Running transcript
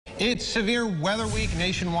It's severe weather week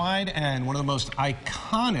nationwide, and one of the most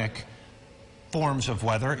iconic forms of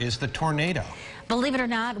weather is the tornado. Believe it or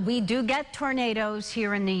not, we do get tornadoes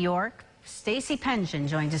here in New York. Stacy Pension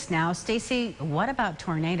joins us now. Stacy, what about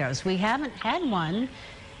tornadoes? We haven't had one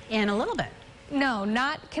in a little bit. No,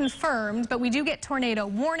 not confirmed, but we do get tornado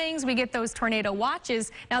warnings. We get those tornado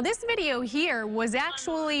watches. Now, this video here was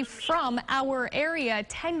actually from our area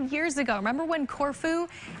 10 years ago. Remember when Corfu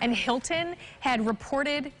and Hilton had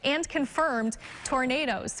reported and confirmed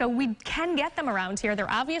tornadoes? So we can get them around here. They're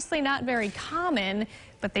obviously not very common,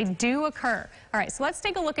 but they do occur. All right, so let's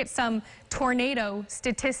take a look at some tornado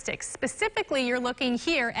statistics. Specifically, you're looking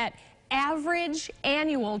here at average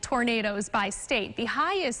annual tornadoes by state. The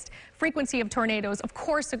highest frequency of tornadoes, of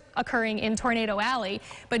course, occurring in Tornado Alley,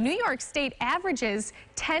 but New York State averages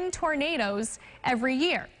 10 tornadoes every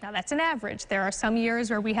year. Now, that's an average. There are some years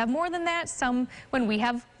where we have more than that, some when we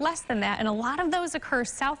have less than that, and a lot of those occur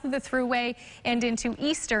south of the Thruway and into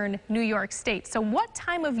eastern New York State. So what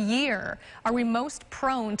time of year are we most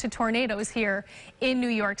prone to tornadoes here in New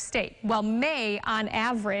York State? Well, May, on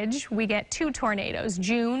average, we get 2 tornadoes.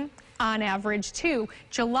 June, on average, 2.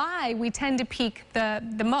 July, we tend to peak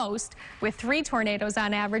the most with 3 tornadoes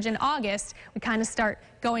on average. In August, we kind of start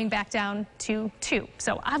going back down to 2.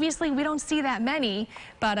 So obviously we don't see that many,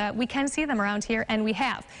 but we can see them around here, and we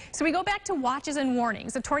have. So we go back to watches and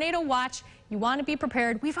warnings. A tornado watch, you want to be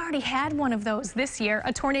prepared. We've already had one of those this year.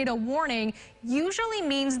 A tornado warning usually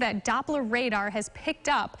means that Doppler radar has picked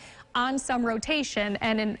up on some rotation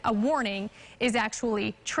and a warning is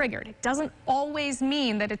actually triggered. It doesn't always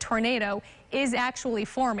mean that a tornado is actually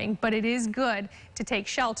forming, but it is good to take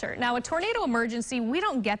shelter. Now, a tornado emergency, we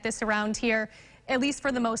don't get this around here, at least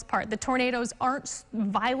for the most part. The tornadoes aren't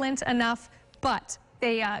violent enough, but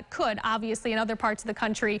they could, obviously, in other parts of the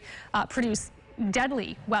country, produce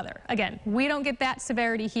deadly weather. Again, we don't get that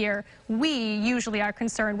severity here. We usually are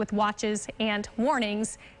concerned with watches and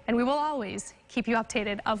warnings, and we will always keep you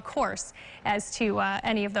updated, of course, as to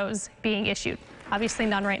any of those being issued. Obviously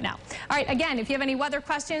none right now. All right, again, if you have any weather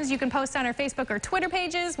questions, you can post on our Facebook or Twitter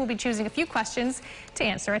pages. We'll be choosing a few questions to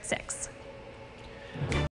answer at 6.